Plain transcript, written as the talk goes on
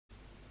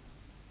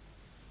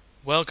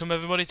Welcome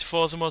everybody to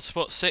Forza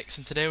Motorsport 6,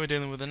 and today we're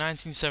dealing with a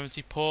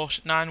 1970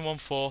 Porsche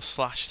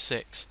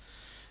 914/6.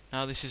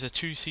 Now this is a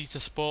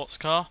two-seater sports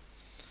car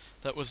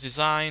that was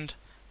designed,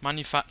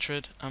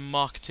 manufactured and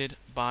marketed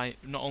by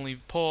not only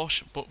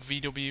Porsche but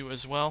VW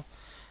as well,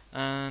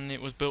 and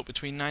it was built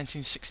between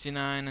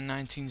 1969 and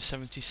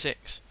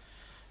 1976.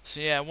 So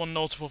yeah, one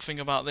notable thing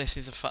about this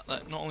is the fact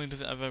that not only does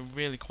it have a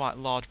really quite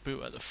large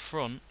boot at the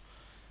front,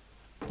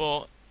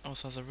 but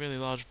also has a really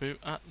large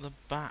boot at the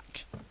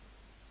back,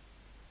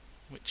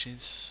 which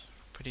is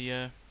pretty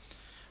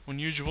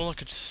unusual. I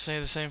could say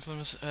the same for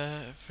them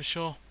for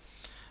sure.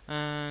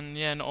 And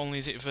yeah, not only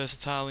is it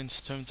versatile in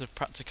terms of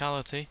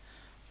practicality,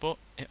 but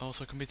it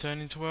also can be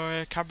turned into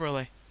a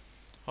cabriolet.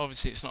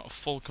 Obviously it's not a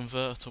full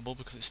convertible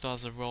because it still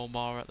has a roll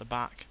bar at the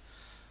back,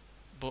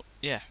 but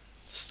yeah,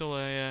 still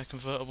a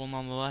convertible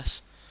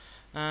nonetheless.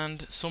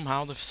 And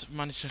somehow they've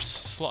managed to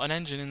slot an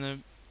engine in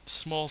the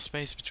small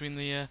space between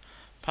the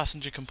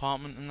passenger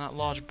compartment and that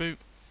large boot.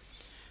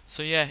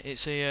 So yeah,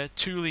 it's a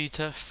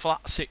 2-litre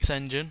flat 6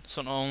 engine,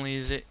 so not only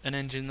is it an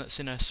engine that's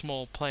in a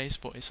small place,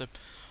 but it's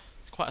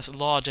quite a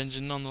large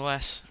engine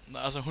nonetheless,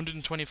 that has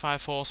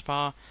 125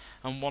 horsepower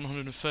and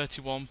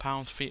 131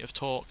 pound-feet of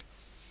torque,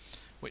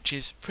 which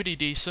is pretty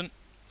decent,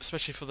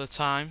 especially for the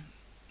time,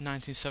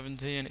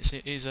 1970, and it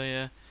is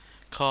a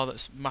car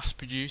that's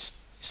mass-produced.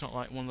 It's not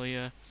like one of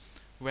the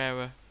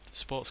rarer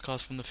sports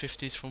cars from the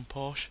 50s from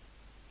Porsche.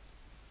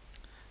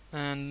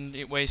 And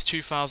it weighs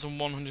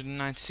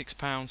 2,196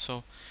 pounds,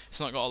 so it's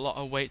not got a lot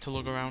of weight to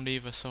lug around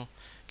either, so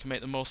can make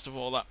the most of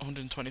all that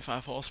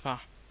 125 horsepower,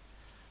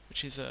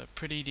 which is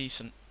pretty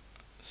decent.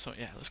 So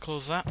yeah, let's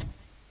close that.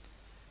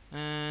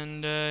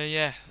 And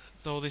yeah,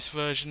 though this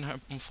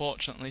version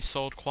unfortunately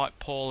sold quite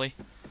poorly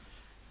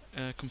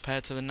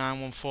compared to the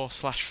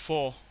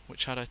 914/4,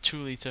 which had a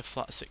 2-litre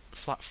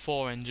flat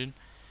 4 engine,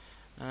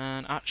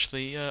 and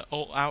actually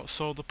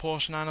outsold the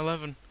Porsche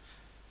 911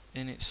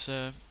 in its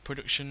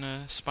production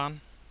span.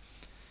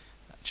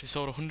 Actually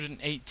sold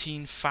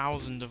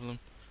 118,000 of them,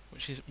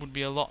 which would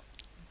be a lot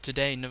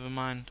today, never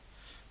mind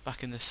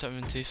back in the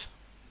 70s.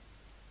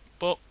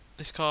 But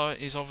this car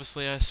is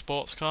obviously a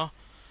sports car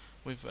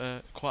with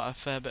quite a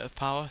fair bit of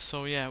power,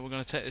 so yeah, we're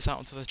going to take this out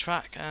onto the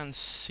track and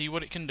see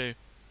what it can do.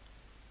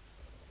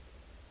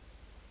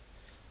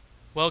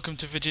 Welcome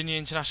to Virginia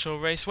International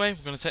Raceway.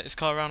 We're going to take this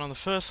car around on the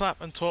first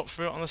lap and talk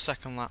through it on the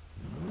second lap.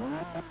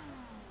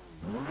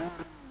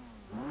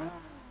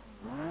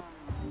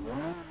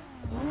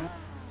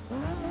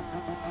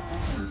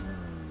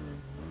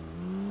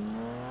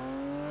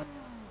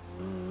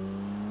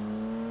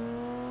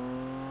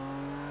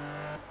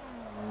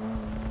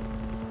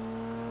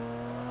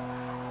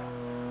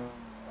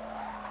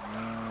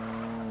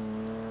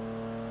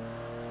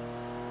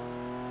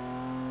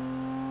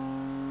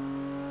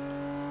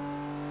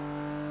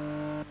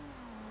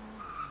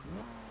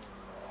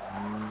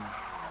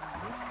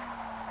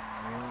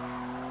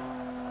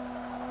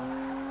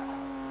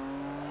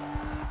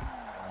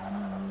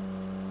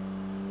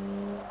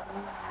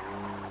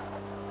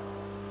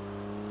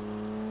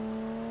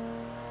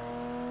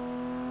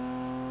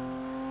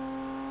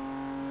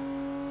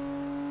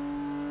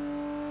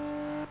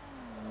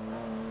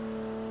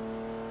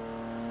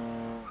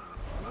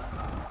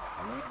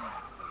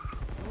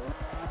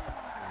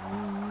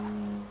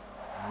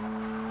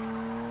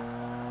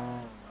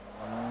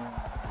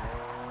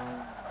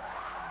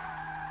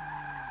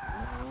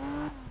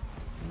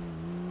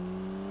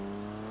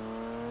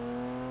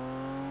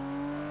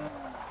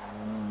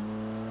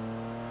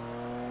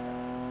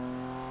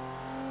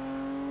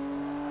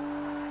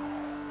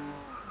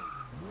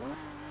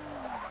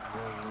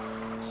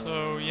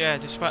 So yeah,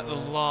 despite the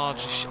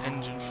large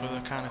engine for the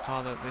kind of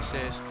car that this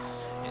is,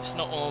 it's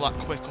not all that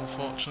quick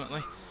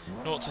unfortunately.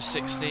 0 to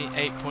 60,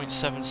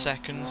 8.7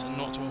 seconds, and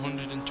 0 to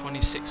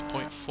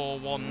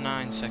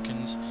 126.419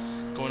 seconds,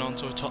 going on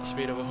to a top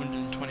speed of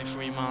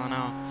 123 mile an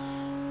hour.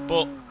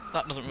 But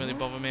that doesn't really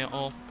bother me at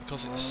all,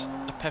 because it's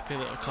a peppy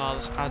little car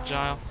that's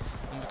agile,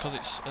 and because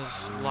it's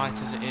as light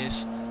as it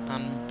is,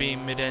 and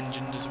being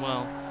mid-engined as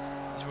well,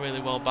 it's really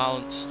well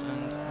balanced,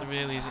 and there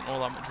really isn't all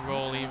that much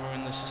roll either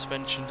in the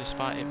suspension,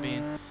 despite it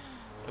being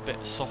a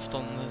bit soft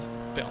on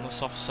the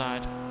soft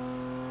side.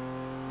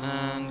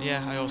 And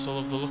yeah, I also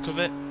love the look of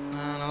it,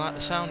 and I like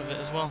the sound of it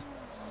as well.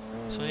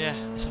 So yeah,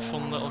 it's a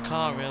fun little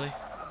car really,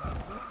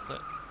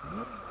 that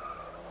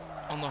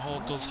on the whole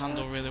does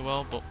handle really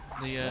well, but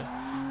the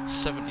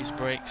 70s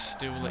brakes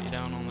do let you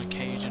down on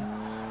occasion.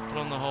 But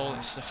on the whole,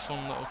 it's a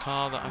fun little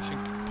car that I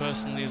think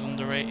personally is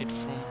underrated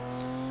from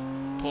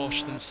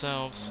Porsche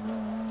themselves.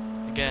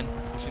 Again,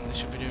 I think they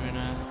should be doing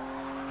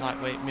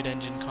lightweight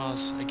mid-engine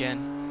cars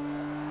again,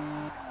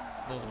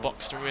 though the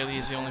Boxster really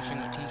is the only thing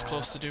that comes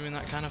close to doing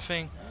that kind of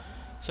thing.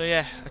 So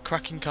yeah, a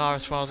cracking car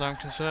as far as I'm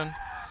concerned,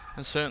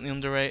 and certainly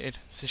underrated.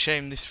 It's a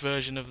shame this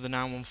version of the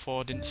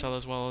 914 didn't sell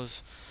as well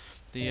as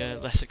the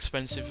less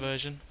expensive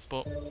version,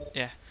 but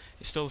yeah,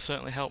 it still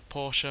certainly helped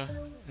Porsche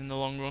in the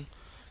long run.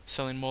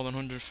 Selling more than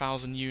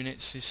 100,000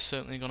 units is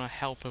certainly going to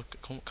help a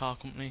car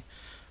company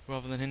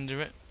rather than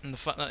hinder it, and the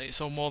fact that it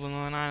sold more than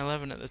the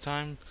 911 at the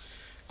time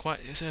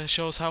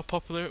shows how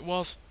popular it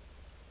was.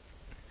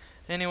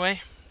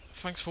 Anyway,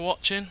 thanks for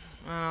watching,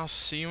 and I'll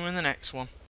see you in the next one.